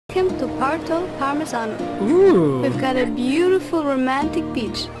Welcome to Porto Parmesano. Ooh. We've got a beautiful romantic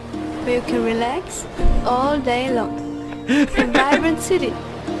beach where you can relax all day long. A vibrant city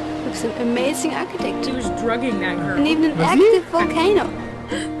with some amazing architecture. He was drugging that girl. And even an Was active volcano.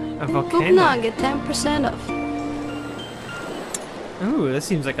 A Book volcano. now and get 10% off. Ooh, this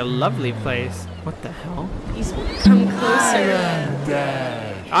seems like a lovely place. What the hell? He's come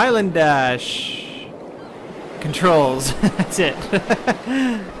closer. Island Dash. Controls. That's it.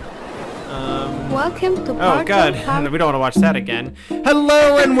 Welcome to Porto Oh god, we don't want to watch that again.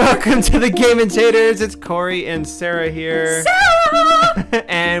 Hello and welcome to the Gamingtators. It's Cory and Sarah here. Sarah!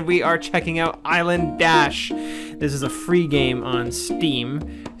 And we are checking out Island Dash. This is a free game on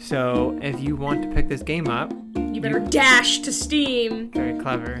Steam. So if you want to pick this game up, You better dash to Steam. very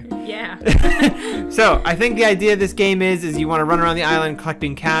clever. Yeah. So I think the idea of this game is you want to run around the island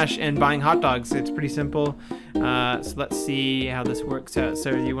collecting cash and buying hot dogs. It's pretty simple. So let's see how this works out.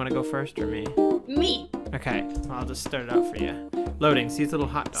 So do you want to go first or me? Me. Okay, well, I'll just start it out for you. Loading. See, it's a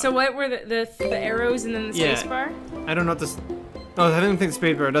little hot dog. So what were the arrows and then the space bar? I don't know what this. Oh, I don't think the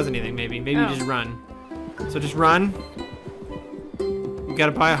space bar does anything. Maybe you just run. So just run. You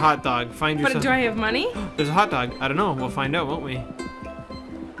gotta buy a hot dog. Find yourself. But do I have money? There's a hot dog. I don't know. We'll find out, won't we?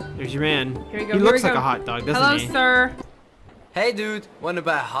 There's your man. Here we go. He here looks we like go. a hot dog, doesn't Hello, he? sir. Hey dude, wanna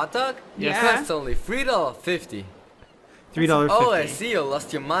buy a hot dog? Yes. Yeah. That's only $3.50. $3.50. Oh, I see you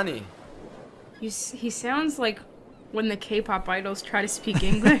lost your money. He sounds like when the K-pop idols try to speak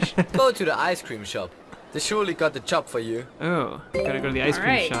English. Go to the ice cream shop. They surely got the job for you. Oh, gotta go to the ice cream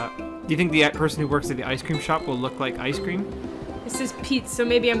Alright. shop. Do you think the person who works at the ice cream shop will look like ice cream? This is pizza, so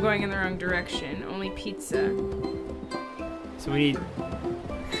maybe I'm going in the wrong direction. Only pizza. So we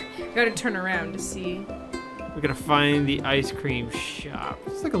Gotta turn around to see. gotta find the ice cream shop.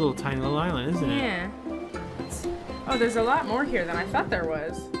 It's like a little tiny little island, isn't it? Yeah. Oh, there's a lot more here than I thought there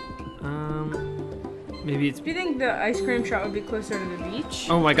was. Maybe it's. Do you think the ice cream shop would be closer to the beach?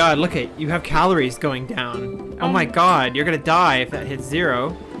 Oh my god, look at you have calories going down. Oh my god, you're gonna die if that hits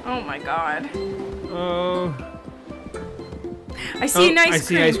 0. Oh my god. Oh. I see an ice cream. I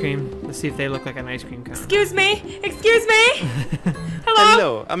see ice cream. Let's see if they look like an ice cream cone. Excuse me? Excuse me? Hello?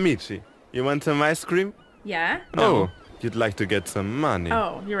 Hello, amici. You want some ice cream? Yeah? Oh, you'd like to get some money.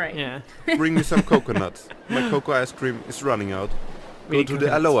 Oh, you're right. Yeah. Bring me some coconuts. My cocoa ice cream is running out. We Go need to the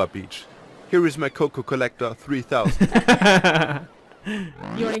coconuts. Aloha beach. Here is my cocoa collector 3000.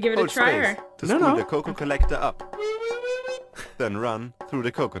 You want to give it a Hold try or? space to No, spool no. the cocoa collector up. Then run through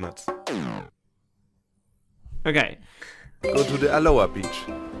the coconuts. Okay. Go to the Aloha beach.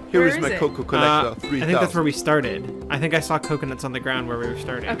 Here Where is is my it? cocoa collector 3000. I think that's where we started. I think I saw coconuts on the ground where we were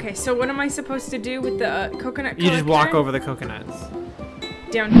starting. Okay, so what am I supposed to do with the coconut You just walk collector? over the coconuts.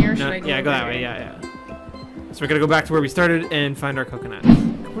 Down here, or should No, I go yeah, go over that way. here? Yeah. So we're gonna go back to where we started and find our coconuts.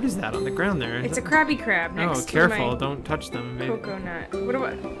 What is that on the ground there? It's a Krabby Crab next Oh, to careful! my Don't touch them. Maybe. coconut. What do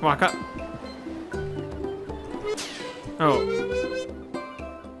I... Walk up. Oh.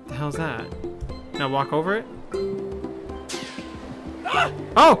 The hell's that? Now walk over it.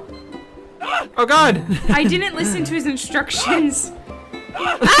 Oh! Oh god! I didn't listen to his instructions.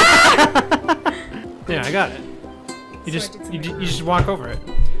 Yeah, I got it. You So I just did you something just walk over it.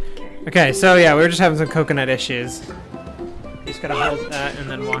 Okay. Okay, so yeah, we were just having some coconut issues. You just gotta hold that and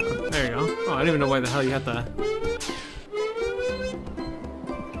then walk. There you go. Oh, I don't even know why the hell you had the.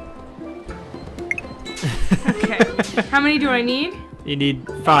 Okay. How many do I need? You need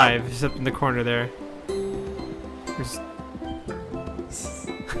 5, except in the corner there. There's.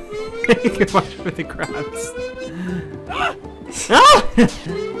 You can watch with the crabs. Ah!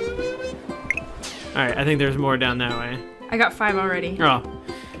 Alright, I think there's more down that way. I got 5 already. Oh.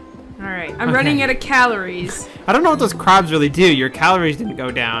 Alright. I'm running out of calories. I don't know what those crabs really do. Your calories didn't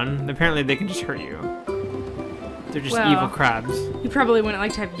go down. Apparently they can just hurt you. They're just Well. evil crabs. You probably wouldn't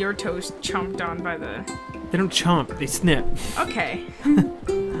like to have your toes chomped on by the... They don't chomp, they snip. Okay.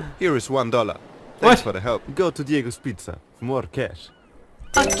 Here is $1. What? Thanks for the help. Go to Diego's Pizza for more cash.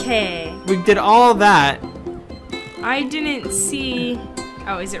 Okay. We did all that. I didn't see...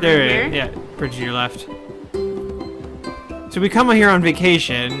 Oh, is it right There, here? yeah, bridge to your left. So we come here on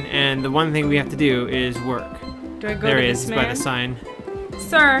vacation, and the one thing we have to do is work. Do I go There to he this is, man? by the sign.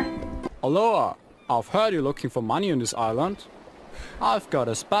 Sir. Aloha! I've heard you're looking for money on this island. I've got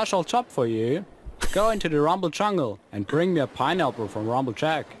a special job for you. Go into the Rumble Jungle and bring me a pineapple from Rumble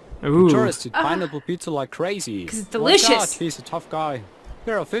Jack. Ooh. Tourists eat pineapple pizza like crazy. 'Cause it's Watch delicious. out, he's a tough guy.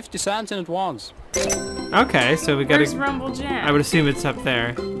 Here are 50 cents in advance. Okay, so we gotta. Where's Rumble Jack? I would assume it's up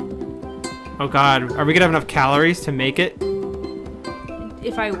there. Oh god, are we gonna have enough calories to make it?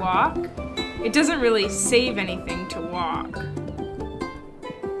 If I walk, it doesn't really save anything to walk.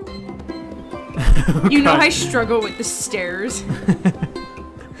 You know God. I struggle with the stairs.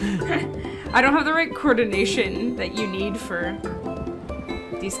 I don't have the right coordination that you need for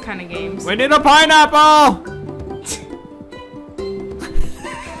these kind of games. We need a pineapple!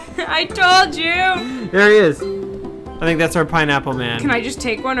 I told you! There he is. I think that's our pineapple man. Can I just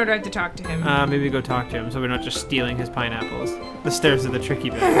take one or do I have to talk to him? Maybe go talk to him so we're not just stealing his pineapples. The stairs are the tricky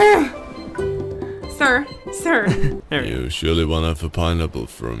bit. Sir, There we go. You surely wanna have a pineapple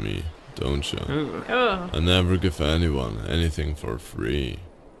from me, don't you? Ooh. Ugh. I never give anyone anything for free.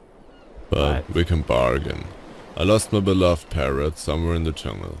 But we can bargain. I lost my beloved parrot somewhere in the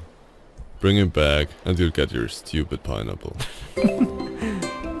jungle. Bring him back and you'll get your stupid pineapple.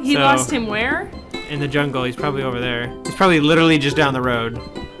 He So- lost him where? In the jungle, he's probably over there. He's probably literally just down the road.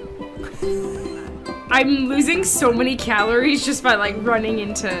 I'm losing so many calories just by like running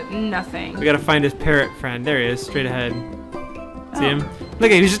into nothing. We gotta find his parrot friend. There he is, straight ahead. See him?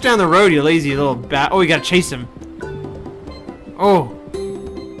 Look at him, he's just down the road, you lazy little bat. Oh, we gotta chase him. Oh.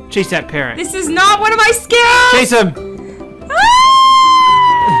 Chase that parrot. This is not one of my skills! Chase him!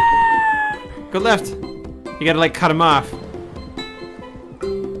 Ah! Go left. You gotta like cut him off.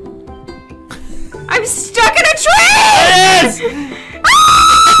 I'm stuck in a tree! Yes!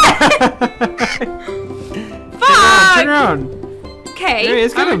 Fuck! Turn around. Okay, There he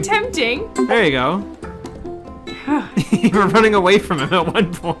is, get I'm him. attempting. There you go. You were running away from him at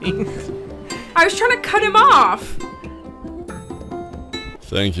one point. I was trying to cut him off.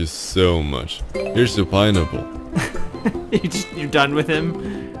 Thank you so much. Here's the pineapple. You're done with him.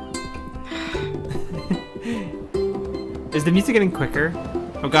 Is the music getting quicker?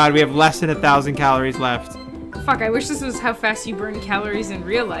 Oh god, we have less than 1,000 calories left. Fuck, I wish this was how fast you burn calories in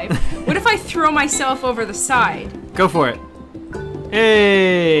real life. What if I throw myself over the side? Go for it.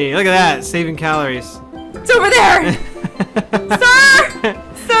 Hey, look at that, saving calories. It's over there! Sir!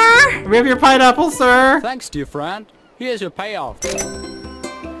 Sir! We have your pineapple, sir. Thanks, dear friend. Here's your payoff. We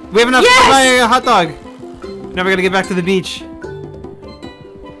have enough Yes! to buy a hot dog. Now we gotta get back to the beach.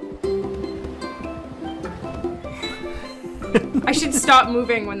 I should stop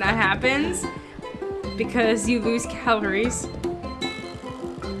moving when that happens because you lose calories.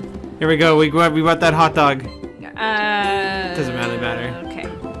 Here we go. We want that hot dog. Doesn't really matter. Okay.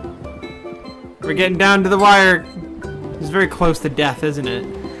 We're getting down to the wire. It's very close to death, isn't it?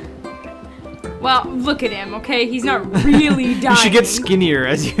 Well, look at him, okay? He's not really dying. You should get skinnier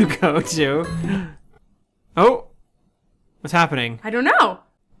as you go too. Oh, what's happening? I don't know.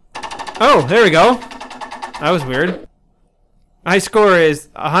 Oh, there we go. That was weird. My score is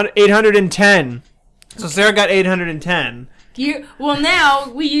 810. So Sarah got 810. Well, now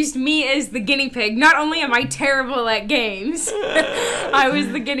we used me as the guinea pig. Not only am I terrible at games, I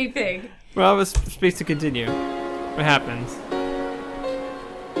was the guinea pig. Well, it was supposed to continue. What happens?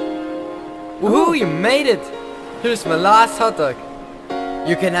 Woohoo, you made it! Here's my last hot dog.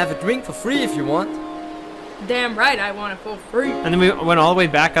 You can have a drink for free if you want. Damn right, I want it for free. And then we went all the way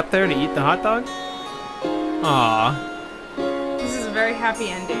back up there to eat the hot dog? Aww. This is a very happy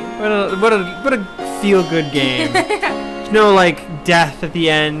ending. What a feel-good game. There's no like death at the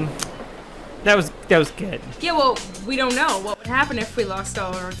end. That was good. Yeah, well, we don't know what would happen if we lost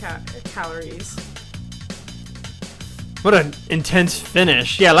all our calories. What an intense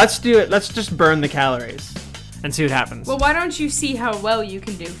finish. Yeah, let's do it. Let's just burn the calories and see what happens. Well, why don't you see how well you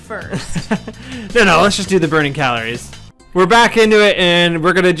can do first? No, let's just do the burning calories. We're back into it, and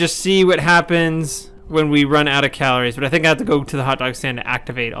we're gonna just see what happens when we run out of calories. But I think I have to go to the hot dog stand to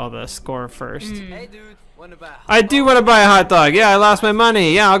activate all the score first. Hey dude, wanna buy a hot I do want to buy a hot dog. Yeah, I lost my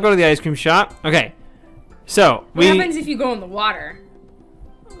money. Yeah, I'll go to the ice cream shop. Okay, so What happens if you go in the water?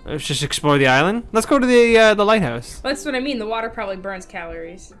 let's just explore the island. Let's go to the lighthouse. That's what I mean. The water probably burns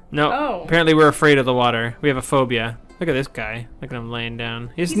calories. No, Oh. apparently we're afraid of the water. We have a phobia. Look at this guy. Look at him laying down.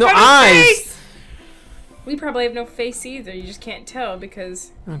 He has He's no got no eyes. face! We probably have no face either. You just can't tell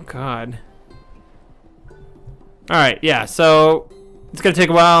because... Oh God. All right, yeah. So it's gonna take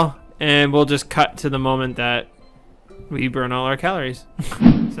a while, and we'll just cut to the moment that we burn all our calories.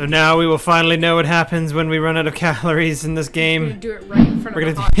 So now we will finally know what happens when we run out of calories in this We're game. gonna do it right in front We're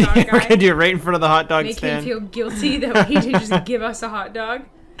of the gonna hot dog guy. we're gonna do it right in front of the hot dog Make stand. him feel guilty that he didn't just give us a hot dog.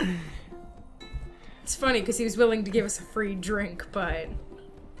 It's funny because he was willing to give us a free drink, but...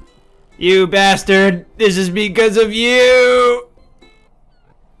 You bastard! This is because of you!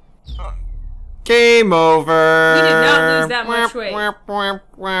 Game over! We did not lose that much weight.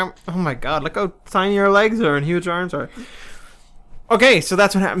 Oh my god, look how tiny your legs are and huge arms are. Okay, so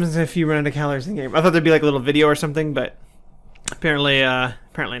that's what happens if you run out of calories in the game. I thought there'd be like a little video or something, but apparently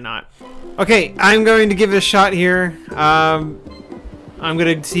not. Okay, I'm going to give it a shot here. I'm I'm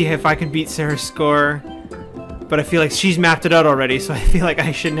gonna see if I can beat Sarah's score. But I feel like she's mapped it out already, so I feel like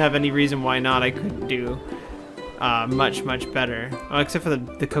I shouldn't have any reason why not. I could do much better. Oh, except for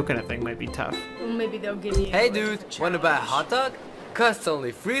the coconut thing might be tough. Well, maybe they'll give you. Hey dude, wanna buy a hot dog? Costs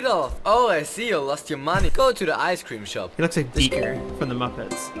only $3. Oh, I see you lost your money. Go to the ice cream shop. He looks like Beaker from the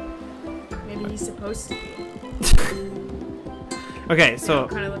Muppets. Maybe he's supposed to be. Okay, so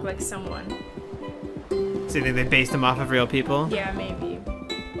Kind of look like someone. so you think they based them off of real people? Yeah, maybe.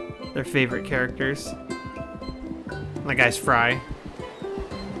 Their favorite characters. That guy's Fry.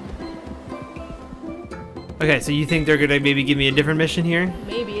 Okay, so you think they're gonna maybe give me a different mission here?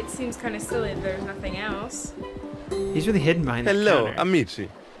 Maybe. It seems kind of silly. There's nothing else. He's really hidden behind that Hello, counter. amici.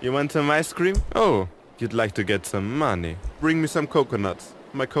 You want some ice cream? Oh, you'd like to get some money. Bring me some coconuts.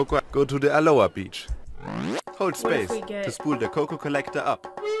 My cocoa. Go to the Aloha beach. Hold What if space we get- to spool the cocoa collector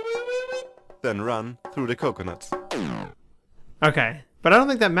up. Then run through the coconuts. Okay, but I don't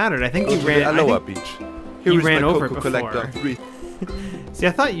think that mattered. I think Go you to ran. the I Aloha think- beach. you Here is ran my over cocoa it before. collector. 3. See,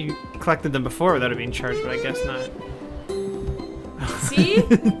 I thought you collected them before without it being charged, but I guess not. See?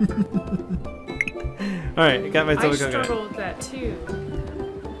 All right, I got I myself a coconut. struggle with that too.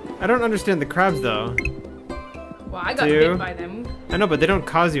 I don't understand the crabs though. Well, I got 2. bit by them. I know, but they don't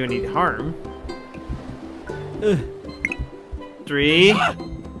cause you any harm. Ugh. 3,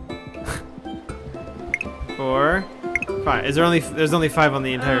 4, 5. Is there only? There's only 5 on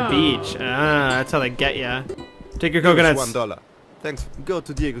the entire Oh. beach. Ah, that's how they get ya. Take your Here's coconuts. $1. Thanks. Go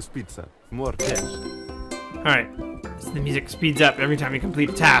to Diego's Pizza. For more cash. All right. So the music speeds up every time you complete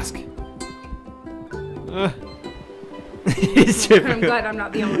a task. It's I'm difficult. glad I'm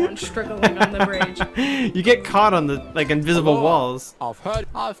not the only one struggling on the bridge. You get caught on the like invisible Hello. walls. I've heard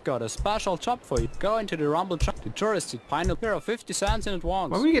I've got a special job for you. Go into the rumble truck. The touristic pineapple. Here are 50 cents in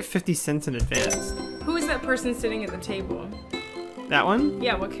advance. Why would we get 50 cents in advance? Who is that person sitting at the table? That one?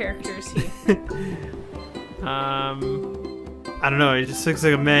 Yeah, what character is he? I don't know. He just looks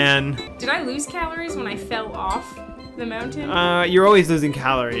like a man. Did I lose calories when I fell off the mountain? You're always losing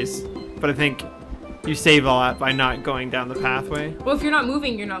calories, but I think you save all that by not going down the pathway. Well, if you're not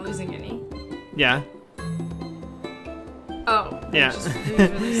moving, you're not losing any. Yeah. Oh. Yeah. Just move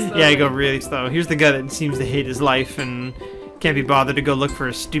really Yeah, you go slowly. really slow. Here's the guy that seems to hate his life and can't be bothered to go look for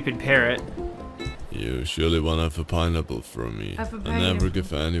a stupid parrot. You surely wanna have a pineapple from me. Have a I never pineapple.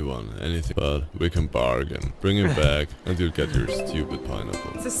 give anyone anything, but we can bargain. Bring it back and you'll get your stupid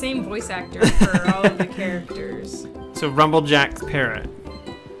pineapple. It's the same voice actor for all of the characters. So Rumblejack's parrot.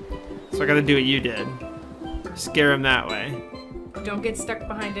 So I gotta do what you did. Scare him that way. Don't get stuck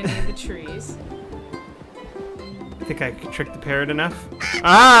behind any of the trees. I think I could trick the parrot enough.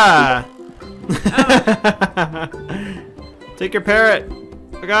 Ah! Take your parrot!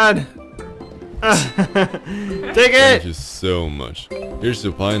 Oh god! Take Thank it! you so much. Here's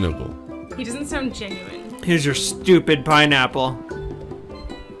the pineapple. He doesn't sound genuine. Here's your stupid pineapple.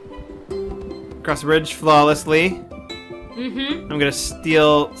 Cross the bridge flawlessly. Mm-hmm. I'm gonna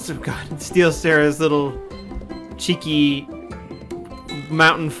steal Sarah's little cheeky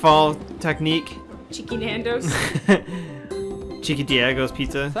mountain fall technique. Cheeky Nando's. Cheeky Diego's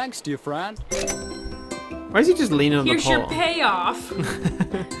pizza. Thanks, dear friend. Why is he just leaning on Here's the your pole? payoff.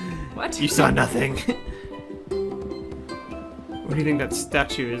 What? You saw nothing. What do you think that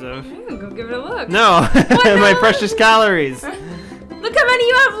statue is of? Go give it a look. No! My no? precious calories! Look how many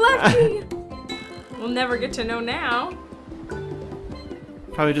you have left. We'll never get to know now.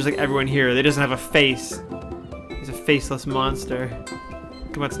 Probably just like everyone here, they doesn't have a face. He's a faceless monster.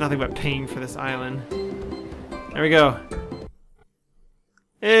 He wants nothing but pain for this island. There we go.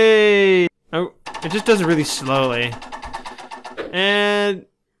 Hey! Oh, it just does it really slowly. And...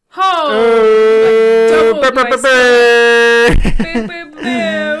 Oh! Boo, Doubled boo, my boo, boo. Boo, boo,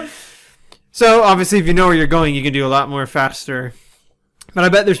 boo. So, obviously, if you know where you're going, you can do a lot more faster. But I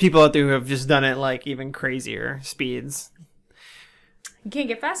bet there's people out there who have just done it, like, even crazier speeds. You can't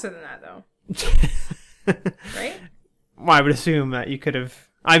get faster than that, though. Right? Well, I would assume that you could have...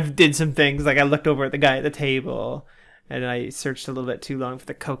 I've did some things, like I looked over at the guy at the table, and I searched a little bit too long for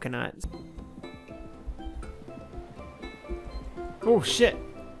the coconut. Oh, shit.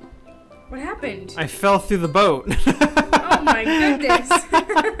 What happened? I fell through the boat. Oh my goodness.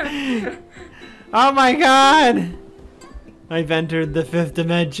 Oh my god! I've entered the 5th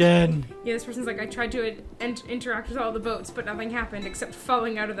dimension. Yeah, this person's like, I tried to interact with all the boats, but nothing happened except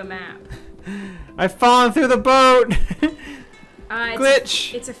falling out of the map. I've fallen through the boat!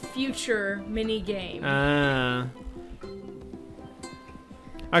 Glitch! It's a future mini game.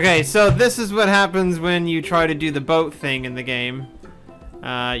 Okay, so this is what happens when you try to do the boat thing in the game.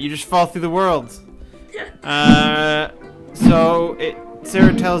 You just fall through the world. So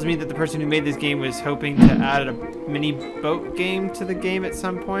Sarah tells me that the person who made this game was hoping to add a mini boat game to the game at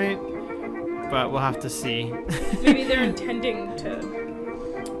some point, but we'll have to see. Maybe they're intending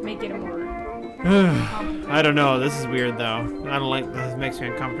to make it a more I don't know. This is weird though. I don't like this. It makes me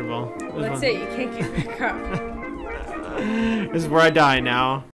uncomfortable. That's it. You can't get back up. This is where I die now.